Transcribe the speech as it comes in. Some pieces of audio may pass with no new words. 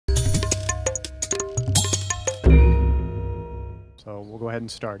So we'll go ahead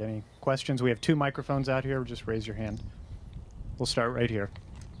and start. Any questions? We have 2 microphones out here. Just raise your hand. We'll start right here.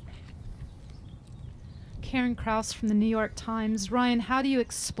 Karen Kraus from the New York Times. Ryan, how do you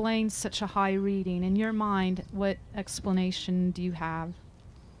explain such a high reading? In your mind, what explanation do you have?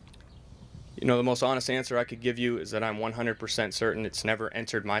 You know, the most honest answer I could give you is that I'm 100% certain it's never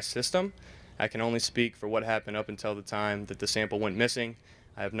entered my system. I can only speak for what happened up until the time that the sample went missing.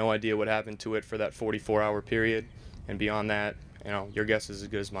 I have no idea what happened to it for that 44-hour period. And beyond that, you know, your guess is as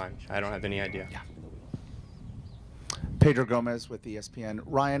good as mine. I don't have any idea. Yeah. Pedro Gomez with ESPN.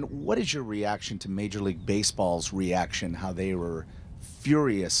 Ryan, what is your reaction to Major League Baseball's reaction, how they were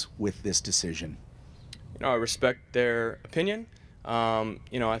furious with this decision? You know, I respect their opinion.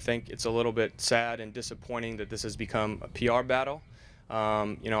 You know, I think it's a little bit sad and disappointing that this has become a PR battle.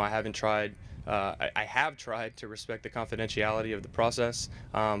 You know, I have tried to respect the confidentiality of the process,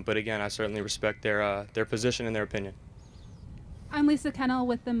 but again, I certainly respect their position and their opinion. I'm Lisa Kennel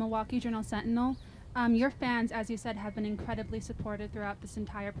with the Milwaukee Journal-Sentinel. Your fans, as you said, have been incredibly supportive throughout this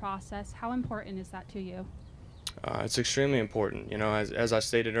entire process. How important is that to you? It's extremely important. You know, as I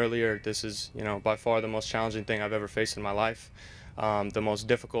stated earlier, this is, you know, by far the most challenging thing I've ever faced in my life. The most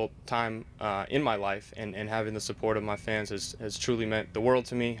difficult time in my life, and having the support of my fans has truly meant the world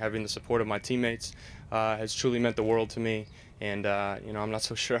to me. Having the support of my teammates has truly meant the world to me. And, you know, I'm not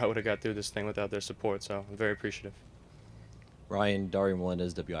so sure I would have got through this thing without their support, so I'm very appreciative. Ryan, Dario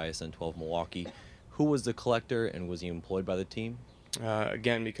Melendez, WISN 12 Milwaukee. Who was the collector, and was he employed by the team?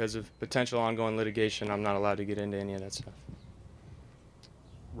 Again, because of potential ongoing litigation, I'm not allowed to get into any of that stuff.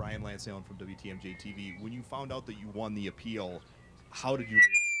 Ryan Lansdale from WTMJ TV. When you found out that you won the appeal, how did you react?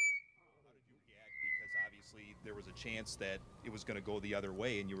 Because obviously there was a chance that it was going to go the other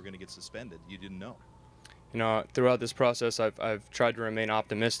way and you were going to get suspended. You didn't know. You know, throughout this process, I've tried to remain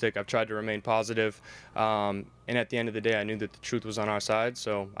optimistic. I've tried to remain positive. And at the end of the day, I knew that the truth was on our side.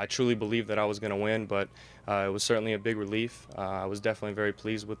 So I truly believed that I was going to win, but it was certainly a big relief. I was definitely very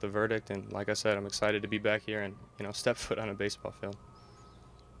pleased with the verdict. And like I said, I'm excited to be back here and, you know, step foot on a baseball field.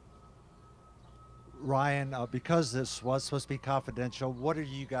 Ryan, because this was supposed to be confidential, what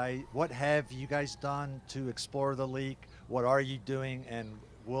have you guys done to explore the leak? What are you doing, and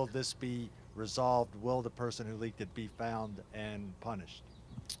will this be resolved? Will the person who leaked it be found and punished?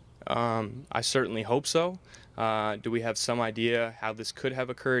 I certainly hope so. Do we have some idea how this could have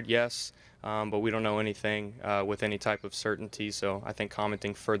occurred? Yes, but we don't know anything with any type of certainty, so I think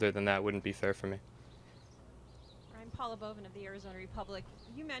commenting further than that wouldn't be fair for me. Paula Bovin of the Arizona Republic.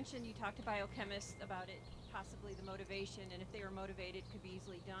 You mentioned you talked to biochemists about it, possibly the motivation, and if they were motivated, it could be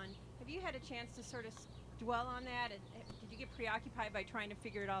easily done. Have you had a chance to sort of dwell on that? And did you get preoccupied by trying to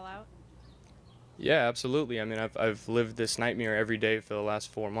figure it all out? Yeah, absolutely. I mean, I've lived this nightmare every day for the last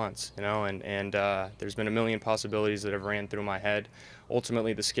 4 months, you know, and there's been a million possibilities that have ran through my head.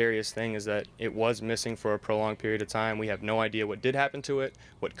 Ultimately, the scariest thing is that it was missing for a prolonged period of time. We have no idea what did happen to it,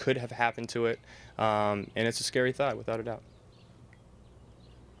 what could have happened to it, and it's a scary thought, without a doubt.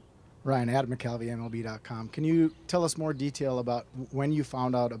 Ryan, Adam McCalvey, MLB.com. Can you tell us more detail about when you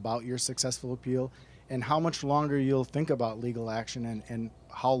found out about your successful appeal, and how much longer you'll think about legal action, and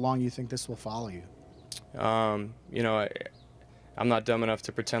how long you think this will follow you? You know, I'm not dumb enough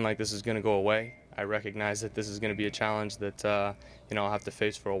to pretend like this is going to go away. I recognize that this is going to be a challenge that, you know, I'll have to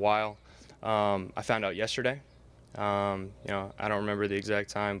face for a while. I found out yesterday. You know, I don't remember the exact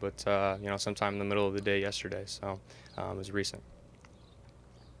time, but, you know, sometime in the middle of the day yesterday, so it was recent.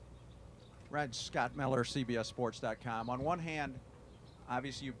 Reg, Scott Miller, CBSSports.com. On one hand,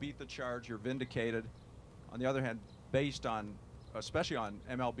 obviously you beat the charge, you're vindicated. On the other hand, based on, especially on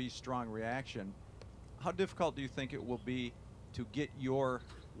MLB's strong reaction, how difficult do you think it will be to get your,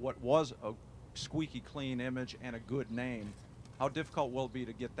 what was a squeaky clean image and a good name, how difficult will it be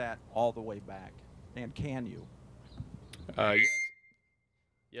to get that all the way back? And can you?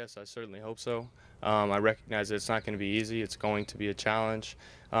 Yes, I certainly hope so. I recognize that it's not going to be easy. It's going to be a challenge.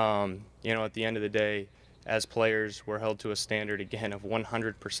 You know, at the end of the day, as players, we're held to a standard, again, of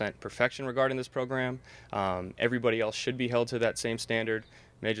 100% perfection regarding this program. Everybody else should be held to that same standard.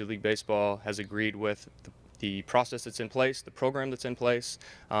 Major League Baseball has agreed with the process that's in place, the program that's in place.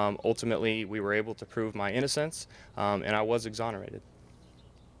 Ultimately, we were able to prove my innocence, and I was exonerated.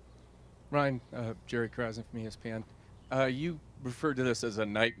 Ryan, Jerry Krausen from ESPN. You referred to this as a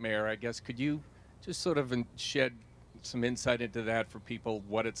nightmare, I guess. Could you just sort of shed some insight into that for people,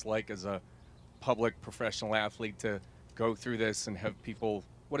 what it's like as a public professional athlete to go through this and have people,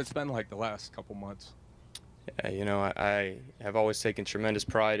 what it's been like the last couple months? Yeah, you know, I have always taken tremendous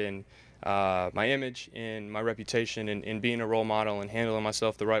pride in my image, in my reputation, in being a role model and handling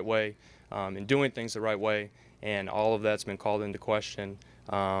myself the right way, and doing things the right way. and all of that's been called into question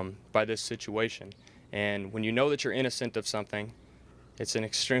by this situation. And when you know that you're innocent of something, it's an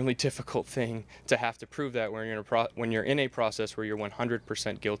extremely difficult thing to have to prove that when you're in a process where you're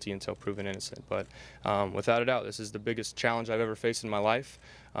 100% guilty until proven innocent. But without a doubt, this is the biggest challenge I've ever faced in my life.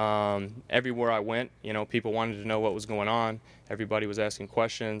 Everywhere I went, people wanted to know what was going on. Everybody was asking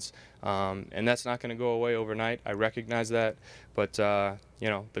questions, and that's not going to go away overnight. I recognize that, but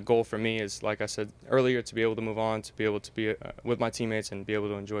the goal for me is, like I said earlier, to be able to move on, to be able to be with my teammates and be able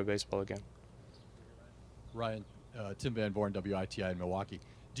to enjoy baseball again. Ryan, Tim Van Born, WITI in Milwaukee.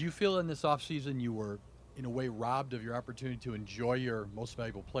 Do you feel in this offseason you were, in a way, robbed of your opportunity to enjoy your Most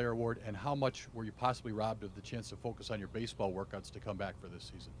Valuable Player award, and how much were you possibly robbed of the chance to focus on your baseball workouts to come back for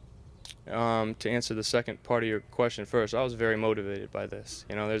this season? To answer the second part of your question first, I was very motivated by this.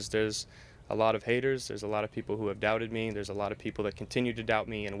 There's a lot of haters. There's a lot of people who have doubted me. There's a lot of people that continue to doubt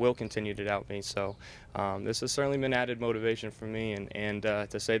me and will continue to doubt me. So this has certainly been added motivation for me, and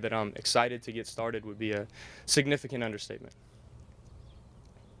to say that I'm excited to get started would be a significant understatement.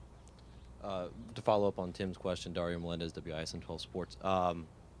 To follow up on Tim's question, Dario Melendez, WISN 12 Sports.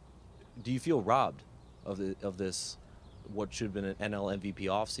 Do you feel robbed of this, what should have been an NL MVP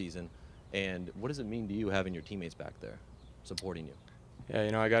offseason, and what does it mean to you having your teammates back there supporting you?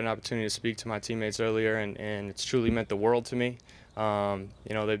 Yeah, I got an opportunity to speak to my teammates earlier, and it's truly meant the world to me.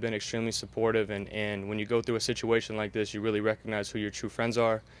 They've been extremely supportive, and when you go through a situation like this, you really recognize who your true friends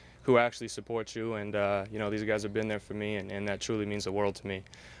are, who actually support you, and these guys have been there for me, and that truly means the world to me.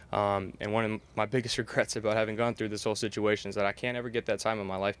 And one of my biggest regrets about having gone through this whole situation is that I can't ever get that time in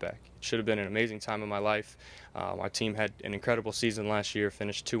my life back. It should have been an amazing time in my life. Our team had an incredible season last year,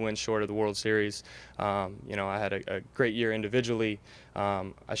 finished 2 wins short of the World Series. I had a great year individually.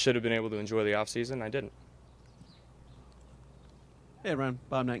 I should have been able to enjoy the offseason. I didn't. Hey, Ron.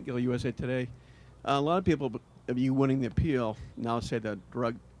 Bob Nightingale, USA Today. A lot of people, of you winning the appeal, now say the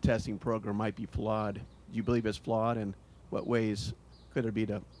drug testing program might be flawed. Do you believe it's flawed, and what ways could there be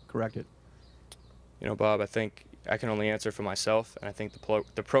to correct it? Bob, I think I can only answer for myself, and I think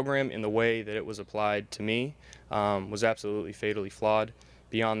the program, in the way that it was applied to me, was absolutely fatally flawed.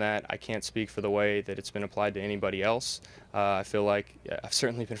 Beyond that, I can't speak for the way that it's been applied to anybody else. I feel like I've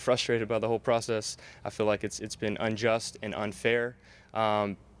certainly been frustrated by the whole process. I feel like it's been unjust and unfair.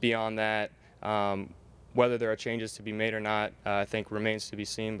 Beyond that, whether there are changes to be made or not, I think remains to be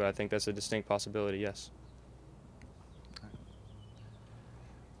seen, but I think that's a distinct possibility, yes.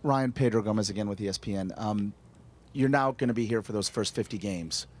 Ryan, Pedro Gomez again with ESPN. You're now going to be here for those first 50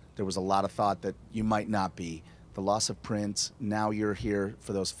 games. There was a lot of thought that you might not be. The loss of Prince, now you're here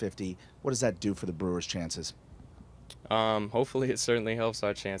for those 50. What does that do for the Brewers' chances? Hopefully it certainly helps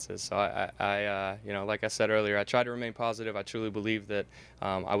our chances. So like I said earlier, I try to remain positive. I truly believe that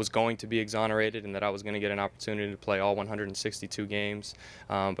I was going to be exonerated and that I was going to get an opportunity to play all 162 games.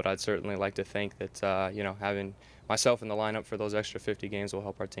 But I'd certainly like to think that, having myself in the lineup for those extra 50 games will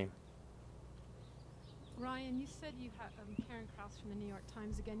help our team. Ryan, you said you have, Karen Krause from the New York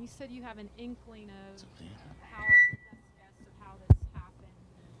Times again, you said you have an inkling of how, best guess of how this happened.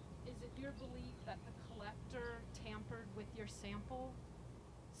 Is it your belief that the collector tampered with your sample,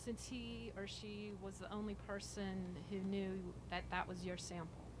 since he or she was the only person who knew that that was your sample?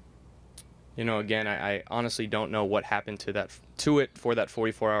 Again, I honestly don't know what happened to it for that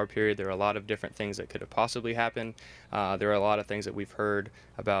 44-hour period. There are a lot of different things that could have possibly happened. There are a lot of things that we've heard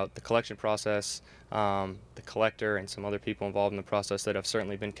about the collection process, the collector, and some other people involved in the process that have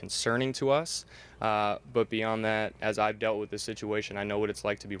certainly been concerning to us. But beyond that, as I've dealt with this situation, I know what it's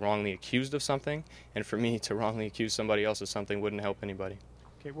like to be wrongly accused of something, and for me to wrongly accuse somebody else of something wouldn't help anybody.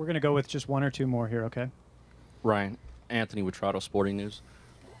 Okay, we're going to go with just one or two more here, okay? Ryan, Anthony Witrato, Sporting News.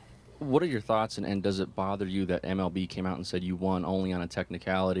 What are your thoughts, and does it bother you that MLB came out and said you won only on a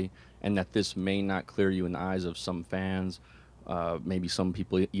technicality, and that this may not clear you in the eyes of some fans, maybe some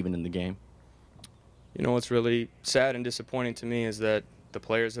people even in the game? What's really sad and disappointing to me is that the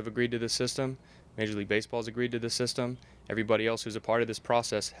players have agreed to this system, Major League Baseball's agreed to this system, everybody else who's a part of this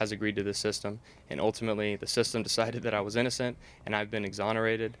process has agreed to this system, and ultimately the system decided that I was innocent and I've been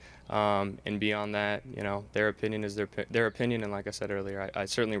exonerated. And beyond that, their opinion is their opinion, and like I said earlier, I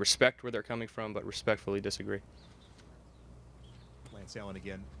certainly respect where they're coming from, but respectfully disagree. Lance Allen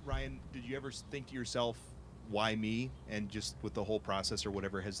again. Ryan, did you ever think to yourself, why me? And just with the whole process or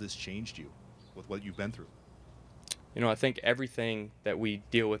whatever, has this changed you with what you've been through? I think everything that we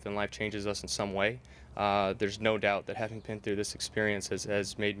deal with in life changes us in some way. There's no doubt that having been through this experience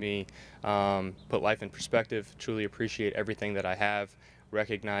has made me put life in perspective, truly appreciate everything that I have,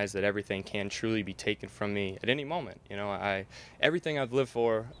 recognize that everything can truly be taken from me at any moment. You know, everything I've lived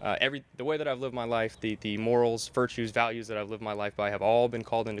for, the way that I've lived my life, the morals, virtues, values that I've lived my life by have all been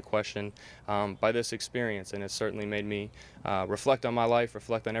called into question by this experience, and it's certainly made me reflect on my life,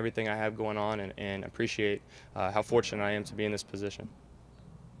 reflect on everything I have going on, and appreciate how fortunate I am to be in this position.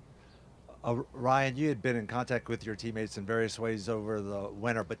 Ryan, you had been in contact with your teammates in various ways over the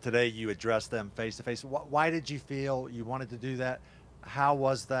winter, but today you addressed them face to face. Why did you feel you wanted to do that? How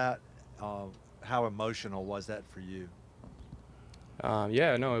was that? How emotional was that for you?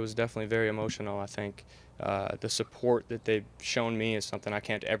 Yeah, no, it was definitely very emotional. I think the support that they've shown me is something I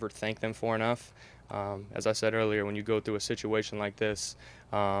can't ever thank them for enough. As I said earlier, when you go through a situation like this,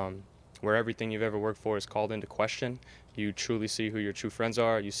 where everything you've ever worked for is called into question, you truly see who your true friends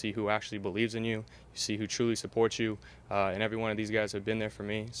are, you see who actually believes in you, you see who truly supports you, and every one of these guys have been there for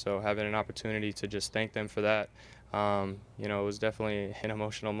me. So having an opportunity to just thank them for that, you know, it was definitely an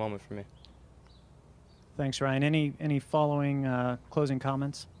emotional moment for me. Thanks, Ryan. Any following closing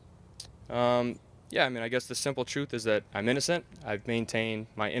comments? Yeah, I mean, I guess the simple truth is that I'm innocent. I've maintained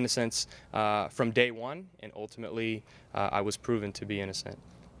my innocence from day one, and ultimately I was proven to be innocent.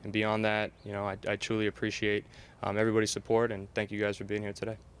 And beyond that, you know, I truly appreciate everybody's support, and thank you guys for being here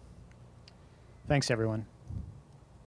today. Thanks, everyone.